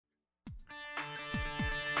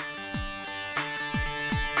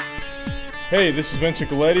Hey, this is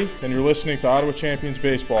Vincent Galletti, and you're listening to Ottawa Champions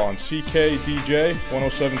Baseball on CKDJ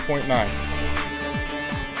 107.9.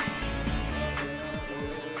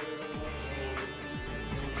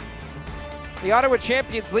 The Ottawa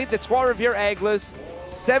Champions lead the Trois-Rivières Aigles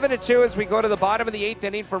 7-2 as we go to the bottom of the 8th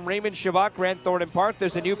inning from Raymond Chabot, Grant Thornton Park.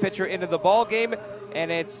 There's a new pitcher into the ball game,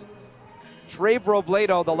 and it's Trey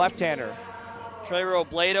Robledo, the left-hander. Trey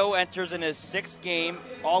Robledo enters in his 6th game,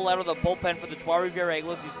 all out of the bullpen for the Trois-Rivières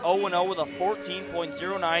Aigles. He's 0-0 with a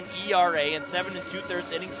 14.09 ERA and 7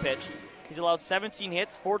 2/3 innings pitched. He's allowed 17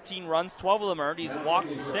 hits, 14 runs, 12 of them earned. He's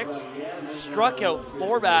walked 6, struck out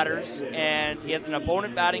 4 batters, and he has an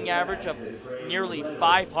opponent batting average of nearly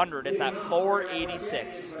 500. It's at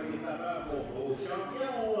 .486.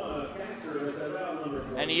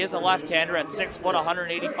 And he is a left-hander at 6 foot,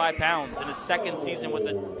 185 pounds in his 2nd season with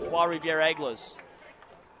the Trois-Rivières Aigles.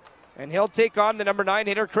 And he'll take on the number 9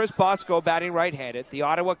 hitter, Chris Bosco, batting right-handed, the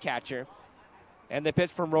Ottawa catcher. And the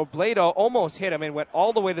pitch from Robledo almost hit him and went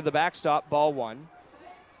all the way to the backstop, ball 1.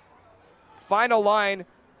 Final line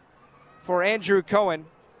for Andrew Cohen.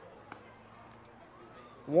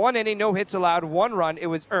 1 inning, no hits allowed, 1 run. It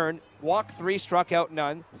was earned. Walked 3, struck out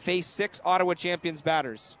none. Faced 6 Ottawa Champions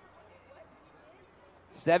batters.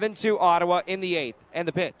 7-2 Ottawa in the 8th. And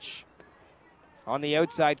the pitch. On the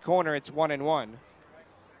outside corner, it's 1-1.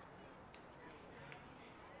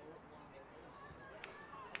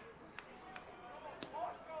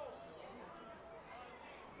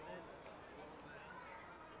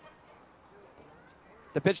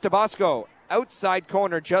 The pitch to Bosco. Outside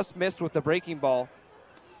corner, just missed with the breaking ball.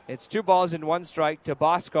 It's 2 balls and 1 strike to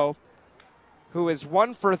Bosco, who is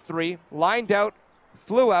 1 for 3, lined out,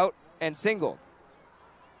 flew out, and singled.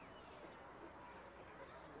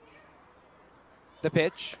 The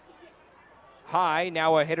pitch. High,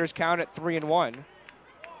 now a hitter's count at 3-1.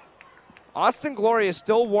 Austin Gloria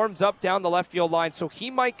still warms up down the left field line, so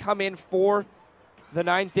he might come in for the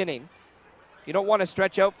 9th inning. You don't want to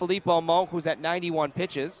stretch out Philippe Almont, who's at 91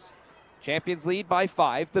 pitches. Champions lead by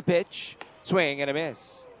 5. The pitch. Swing and a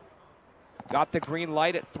miss. Got the green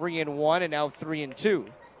light at 3-1 and now 3-2.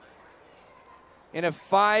 In a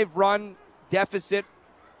 5-run deficit,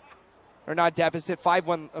 or not deficit,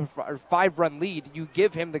 5-run lead, you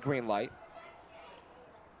give him the green light.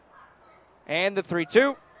 And the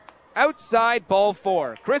 3-2. Outside, ball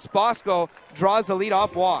 4. Chris Bosco draws a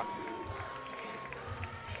leadoff walk.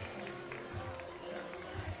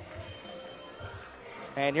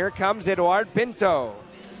 And here comes Eduard Pinto.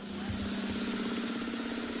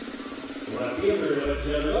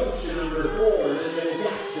 Number 4,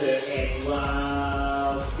 Eduard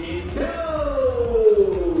Pinto.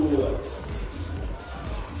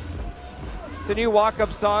 It's a new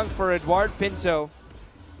walk-up song for Eduard Pinto.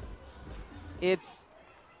 It's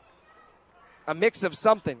a mix of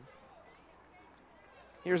something.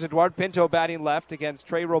 Here's Eduard Pinto batting left against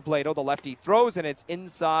Trey Robledo. The lefty throws, and it's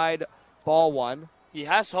inside, ball 1. He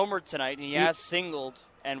has homered tonight, and he has singled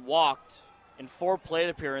and walked in 4 plate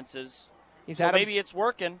appearances. So maybe it's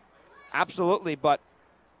working. Absolutely, but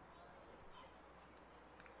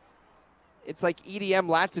it's like EDM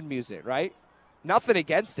Latin music, right? Nothing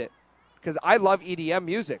against it, because I love EDM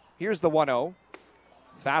music. Here's the 1-0.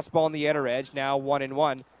 Fastball on the outer edge, now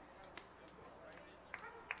 1-1.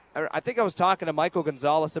 I think I was talking to Michael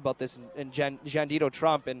Gonzalez about this and Jandito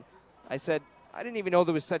Trump, and I said, I didn't even know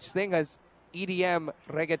there was such thing as EDM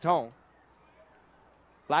reggaeton,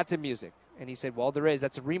 Latin music. And he said, well, there is.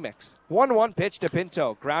 That's a remix. 1-1 pitch to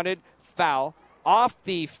Pinto. Grounded, foul, off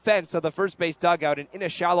the fence of the first base dugout and in a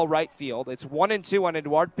shallow right field. It's 1-2 on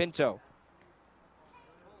Eduard Pinto.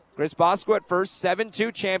 Chris Bosco at first,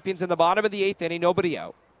 7-2 champions in the bottom of the 8th inning, nobody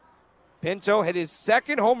out. Pinto hit his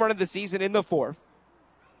 2nd home run of the season in the 4th.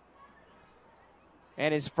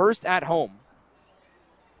 And his first at home.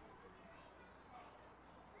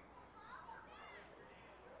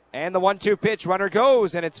 And the 1-2 pitch, runner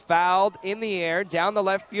goes, and it's fouled in the air down the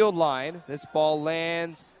left field line. This ball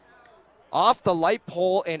lands off the light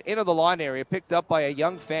pole and into the lawn area, picked up by a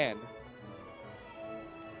young fan.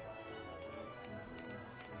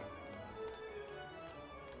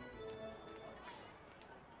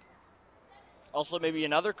 Also, maybe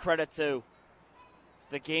another credit to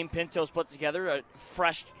the game Pinto's put together, a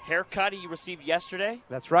fresh haircut he received yesterday.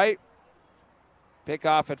 That's right. Pick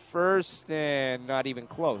off at first and not even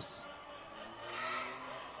close.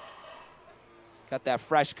 Got that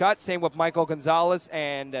fresh cut. Same with Michael Gonzalez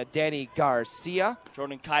and Danny Garcia.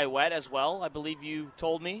 Jordan Kaiwet as well, I believe you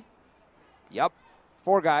told me. Yep.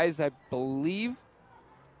 4 guys, I believe.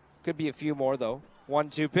 Could be a few more, though.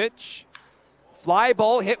 1-2 pitch. Fly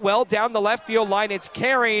ball hit well down the left field line. It's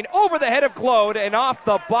carrying over the head of Claude and off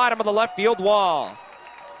the bottom of the left field wall.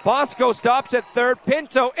 Bosco stops at third.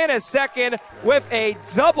 Pinto in a second with a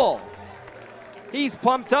double. He's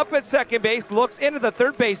pumped up at second base, looks into the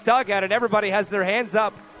third base dugout, and everybody has their hands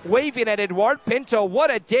up, waving at Eduard Pinto. What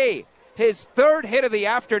a day. His third hit of the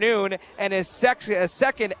afternoon and his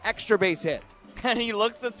second extra base hit. And he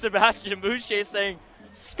looks at Sebastian Boucher saying,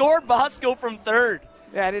 scored Bosco from third.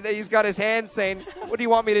 Yeah, and he's got his hand saying, what do you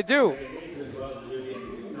want me to do?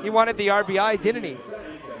 He wanted the RBI, didn't he?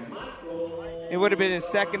 It would have been his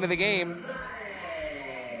second of the game.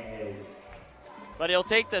 But he'll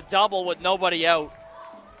take the double with nobody out.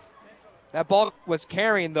 That ball was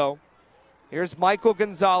carrying, though. Here's Michael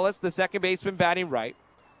Gonzalez, the second baseman, batting right.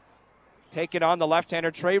 Taking on the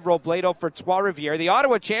left-hander Trey Robledo for Trois-Rivières. The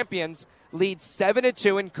Ottawa champions lead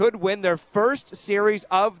 7-2 and could win their first series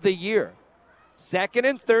of the year. Second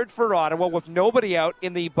and third for Ottawa with nobody out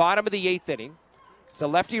in the bottom of the eighth inning. It's a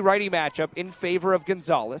lefty-righty matchup in favor of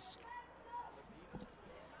Gonzalez.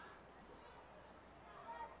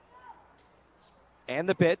 And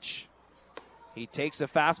the pitch. He takes a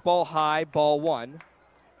fastball high, ball one.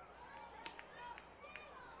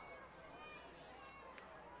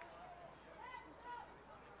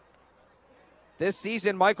 This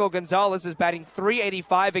season, Michael Gonzalez is batting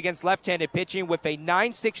 .385 against left-handed pitching with a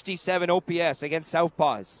 .967 OPS against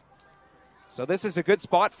southpaws. So this is a good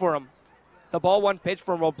spot for him. The ball one pitch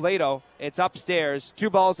from Robledo. It's upstairs. 2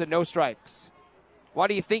 balls and no strikes. Why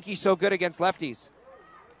do you think he's so good against lefties?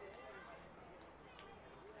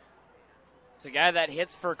 It's a guy that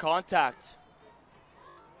hits for contact.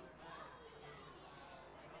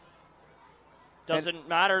 Doesn't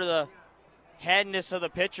matter the headness of the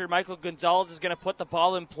pitcher. Michael Gonzalez is going to put the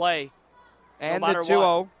ball in play. And no matter the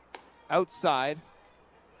 2-0 outside.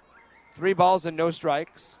 3 balls and no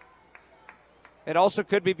strikes. It also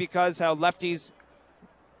could be because how lefties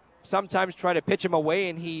sometimes try to pitch him away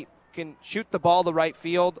and he can shoot the ball to right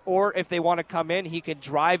field, or if they want to come in, he can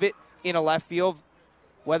drive it in a left field,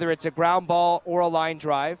 whether it's a ground ball or a line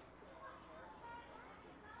drive.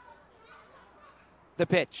 The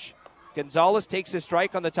pitch. Gonzalez takes a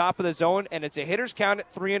strike on the top of the zone, and it's a hitter's count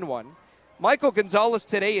at 3-1. Michael Gonzalez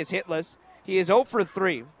today is hitless. He is 0 for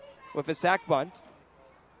 3 with a sac bunt.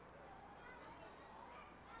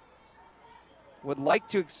 Would like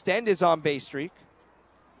to extend his on-base streak.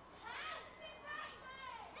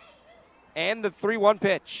 And the 3-1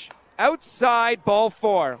 pitch. Outside, ball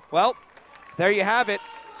 4. Well, there you have it.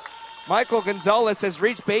 Michael Gonzalez has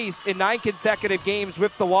reached base in 9 consecutive games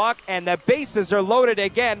with the walk, and the bases are loaded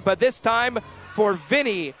again, but this time for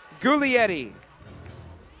Vinny Guglietti.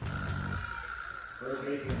 First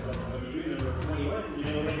baseman from number 21,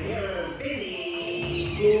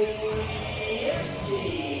 Vinny Guglietti.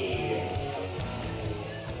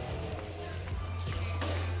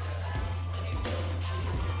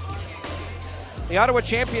 The Ottawa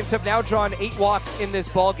champions have now drawn 8 walks in this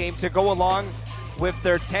ballgame to go along with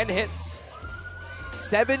their 10 hits.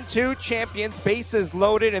 7-2 champions, bases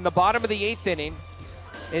loaded in the bottom of the 8th inning.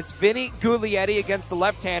 It's Vinny Guglietti against the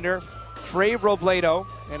left-hander, Trey Robledo.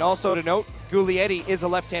 And also to note, Guglietti is a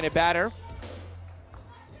left-handed batter.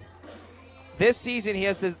 This season, he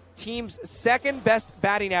has the team's second best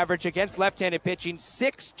batting average against left-handed pitching,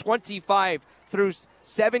 .625 through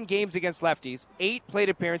 7 games against lefties. 8 plate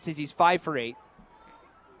appearances, he's 5 for 8.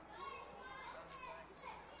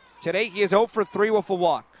 Today, he is 0 for 3 with a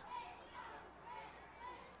walk.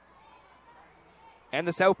 And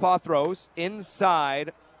the southpaw throws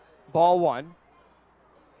inside, ball 1.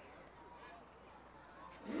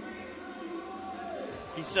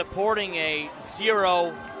 He's supporting a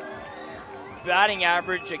 0 batting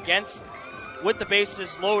average against with the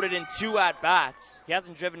bases loaded in 2 at-bats. He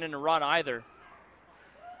hasn't driven in a run either.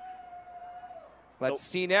 Let's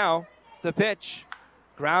see now the pitch.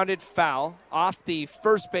 Grounded foul off the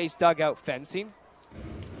first base dugout fencing.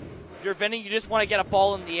 If you're Vinny, you just want to get a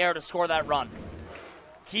ball in the air to score that run.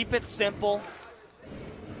 Keep it simple,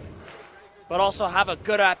 but also have a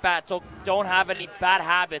good at-bat. Don't have any bad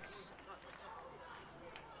habits.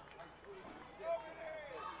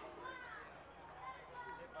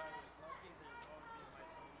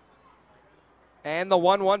 And the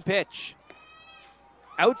 1-1 pitch.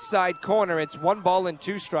 Outside corner, it's 1 ball and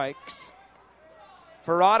 2 strikes.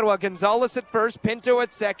 For Ottawa, Gonzalez at first, Pinto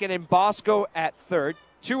at second, and Bosco at third.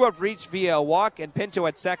 2 have reached via a walk, and Pinto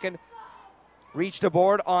at second reached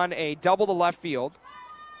aboard on a double to left field.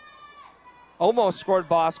 Almost scored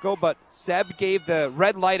Bosco, but Seb gave the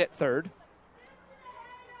red light at third.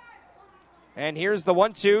 And here's the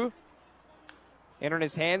 1-2. In on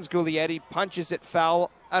his hands, Guglietti punches it foul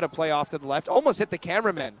Out of play off to the left. Almost hit the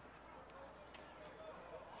cameraman.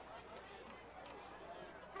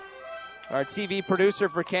 Our TV producer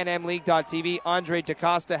for Can-Am League.tv, Andre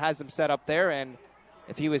DaCosta, has him set up there. And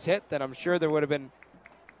if he was hit, then I'm sure there would have been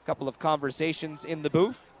a couple of conversations in the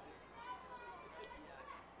booth.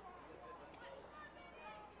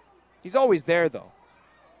 He's always there, though.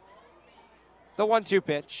 The 1-2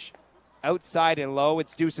 pitch. Outside and low.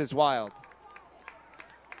 It's Deuces Wild.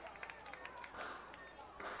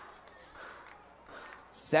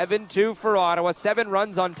 (7-2) for Ottawa. 7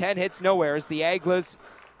 runs on 10 hits, no errors. The Aglas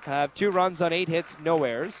have 2 runs on 8 hits, no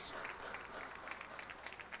errors.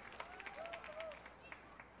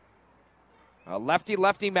 A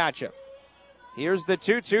lefty-lefty matchup. Here's the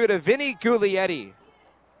 2-2 to Vinny Guglietti.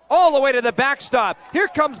 All the way to the backstop. Here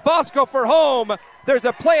comes Bosco for home. There's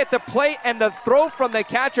a play at the plate, and the throw from the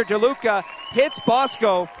catcher, DeLuca, hits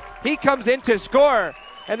Bosco. He comes in to score,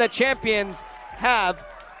 and the Champions have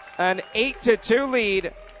an 8-2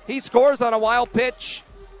 lead. He scores on a wild pitch.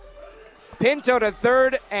 Pinto to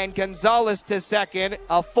third and Gonzalez to second.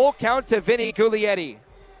 A full count to Vinny Guglietti.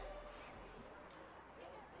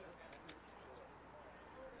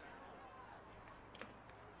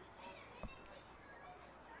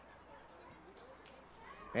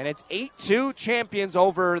 And it's 8-2 Champions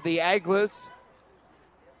over the Aglas.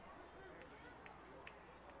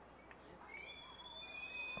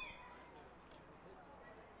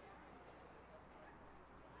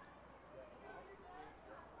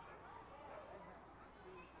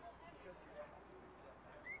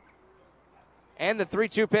 And the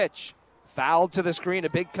 3-2 pitch. Foul to the screen. A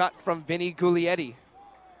big cut from Vinny Guglietti.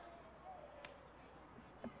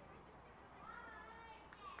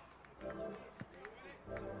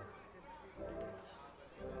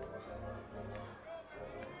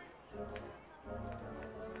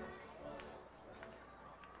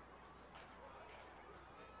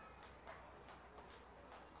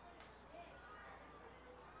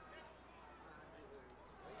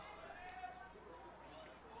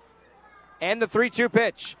 And the 3-2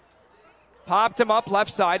 pitch. Popped him up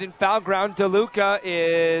left side in foul ground. DeLuca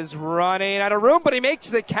is running out of room, but he makes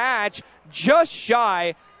the catch just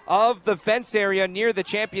shy of the fence area near the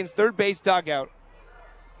Champions' third base dugout.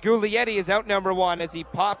 Guglietti is out number 1 as he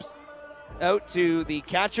pops out to the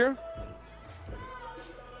catcher.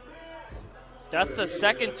 That's the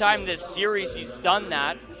second time this series he's done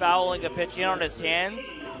that, fouling a pitch in on his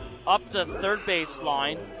hands up to third base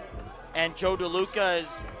line, and Joe DeLuca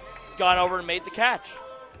has gone over and made the catch.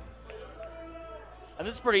 And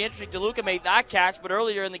this is pretty interesting. DeLuca made that catch, but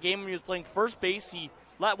earlier in the game when he was playing first base, he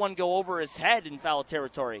let one go over his head in foul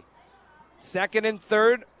territory. Second and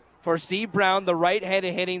third for Steve Brown, the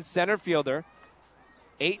right-handed hitting center fielder.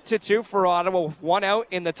 8-2 for Ottawa with 1 out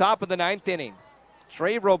in the top of the 9th inning.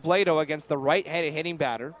 Trey Robledo against the right-handed hitting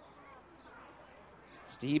batter.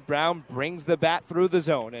 Steve Brown brings the bat through the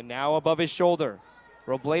zone and now above his shoulder.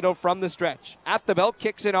 Robledo from the stretch. At the belt,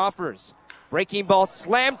 kicks and offers. Breaking ball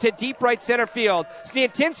slammed to deep right center field.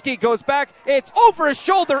 Sniatinski goes back. It's over his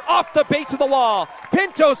shoulder off the base of the wall.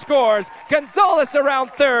 Pinto scores. Gonzalez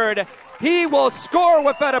around third. He will score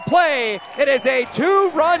without a play. It is a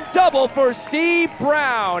 2-run double for Steve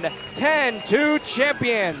Brown. 10-2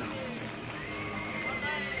 Champions.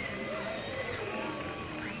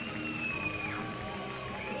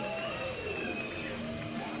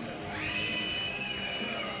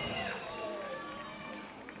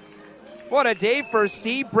 What a day for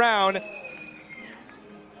Steve Brown.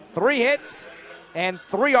 3 hits and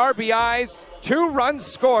 3 RBIs, 2 runs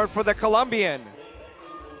scored for the Colombian.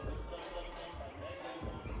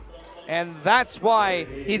 And that's why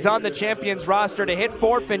he's on the Champions roster, to hit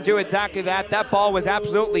fourth and do exactly that. That ball was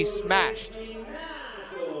absolutely smashed.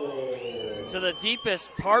 To the deepest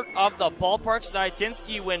part of the ballpark,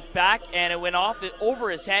 Sniatinski went back and it went over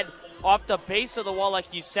his head off the base of the wall,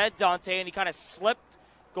 like you said, Dante, and he kind of slipped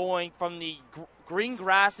going from the green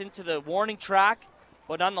grass into the warning track,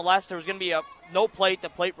 but nonetheless there was going to be a no play at the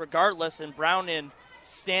plate regardless, and Brown in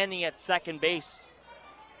standing at second base.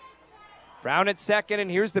 Brown at second, and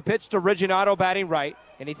here's the pitch to Reginato batting right,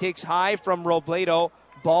 and he takes high from Robledo,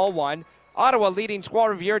 ball 1. Ottawa leading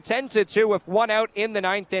Trois-Rivières 10-2 with 1 out in the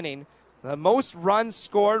 9th inning. The most runs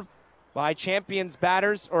scored by Champions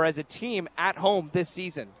batters or as a team at home this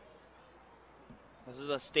season. This is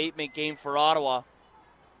a statement game for Ottawa.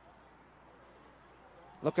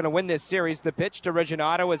 Looking to win this series. The pitch to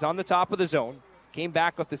Reginato is on the top of the zone. Came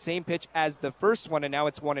back with the same pitch as the first one, and now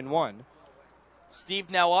it's 1-1.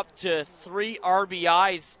 Steve now up to 3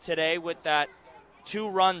 RBIs today with that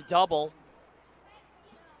 2-run double.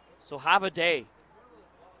 So have a day.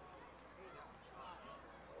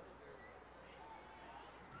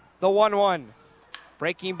 The 1-1.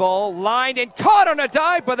 Breaking ball lined and caught on a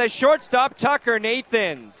dive by the shortstop, Tucker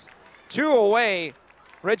Nathans. 2 away.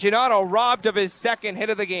 Reginato robbed of his second hit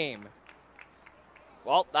of the game.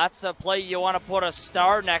 Well, that's a play you want to put a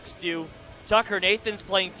star next to. Tucker Nathans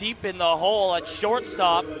playing deep in the hole at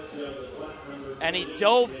shortstop. And he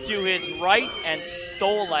dove to his right and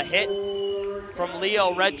stole a hit from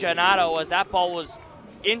Leo Reginato as that ball was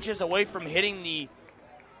inches away from hitting the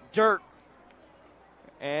dirt.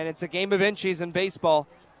 And it's a game of inches in baseball.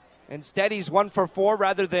 Instead, he's 1 for 4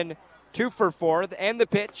 rather than 2 for 4. And the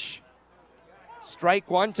pitch. Strike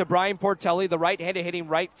 1 to Brian Portelli, the right-handed hitting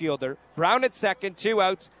right fielder. Brown at second, 2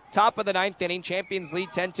 outs. Top of the 9th inning. Champions lead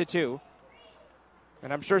 10-2.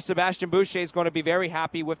 And I'm sure Sebastian Boucher is going to be very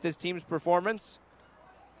happy with this team's performance.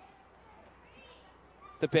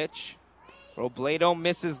 The pitch. Robledo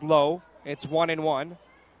misses low. It's 1-1.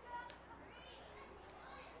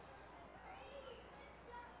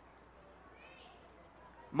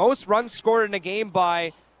 Most runs scored in a game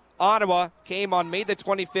by Ottawa came on May the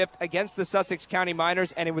 25th against the Sussex County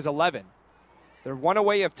Miners, and it was 11. They're 1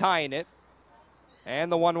 away of tying it. And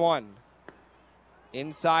the 1-1.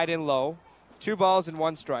 Inside and low. 2 balls and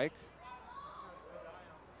 1 strike.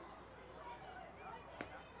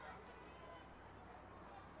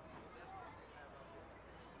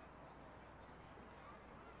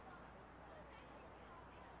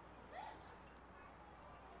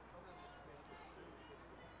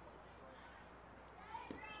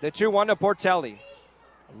 The 2-1 to Portelli.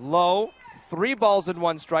 Low, 3 balls and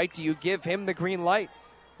 1 strike. Do you give him the green light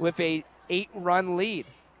with a 8-run lead?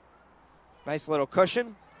 Nice little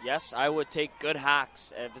cushion. Yes, I would take good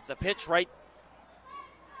hacks. If it's a pitch right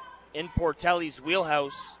in Portelli's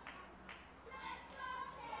wheelhouse,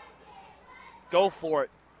 go for it.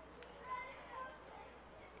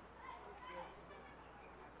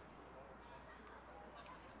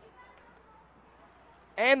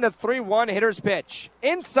 And the 3-1 hitter's pitch.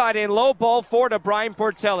 Inside and low, ball 4 to Brian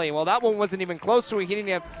Portelli. Well, that one wasn't even close, so he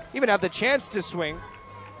didn't even have the chance to swing.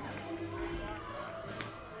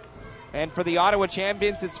 And for the Ottawa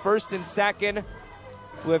Champions, it's first and second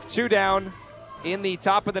with 2 down in the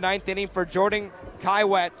top of the 9th inning for Jordan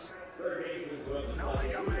Kaiwet.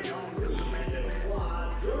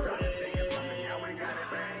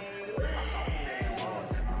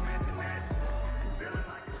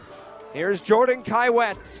 Here's Jordan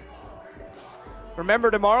Kaiwet.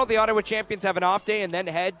 Remember, tomorrow the Ottawa Champions have an off day and then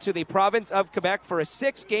head to the province of Quebec for a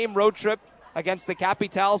 6-game road trip against the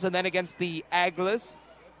Capitals and then against the Aigles.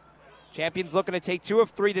 Champions looking to take 2 of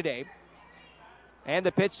 3 today. And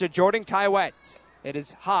the pitch to Jordan Kaiwet. It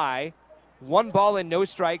is high. 1 ball and no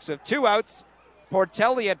strikes with 2 outs.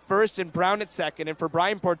 Portelli at first and Brown at second. And for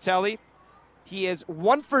Brian Portelli, he is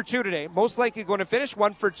 1 for 2 today. Most likely going to finish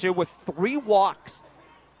 1 for 2 with 3 walks.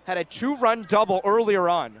 Had a 2-run double earlier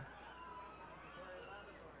on.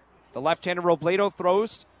 The left-hander Robledo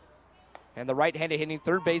throws. And the right-handed hitting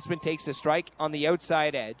third baseman takes a strike on the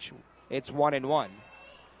outside edge. It's 1-1.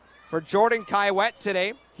 For Jordan Kaiwet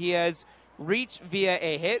today, he has reached via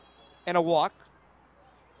a hit and a walk.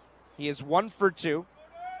 He is 1 for 2.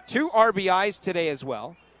 2 RBIs today as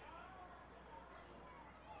well.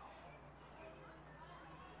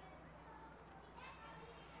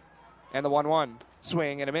 And the 1-1.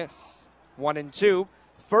 Swing and a miss. 1-2.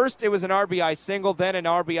 First, it was an RBI single, then an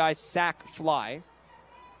RBI sac fly.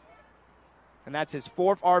 And that's his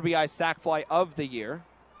 4th RBI sac fly of the year.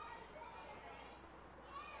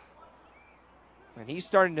 And he's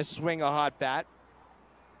starting to swing a hot bat.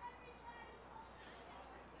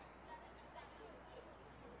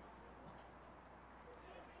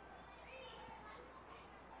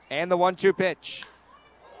 And the 1-2 pitch.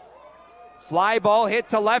 Fly ball hit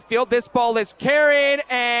to left field. This ball is carried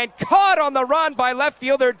and caught on the run by left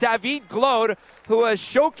fielder David Glode, who has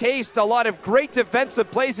showcased a lot of great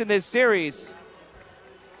defensive plays in this series.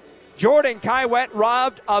 Jordan Kaiwet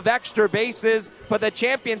robbed of extra bases, but the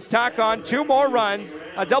Champions tack on 2 more runs.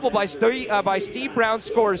 A double by Steve Brown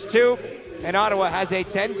scores 2. And Ottawa has a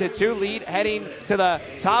 10-2 lead heading to the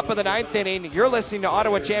top of the 9th inning. You're listening to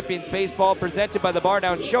Ottawa Champions Baseball presented by the Bar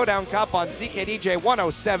Down Showdown Cup on CKDJ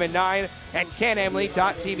 107.9 and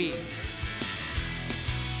CanAmLeague.tv.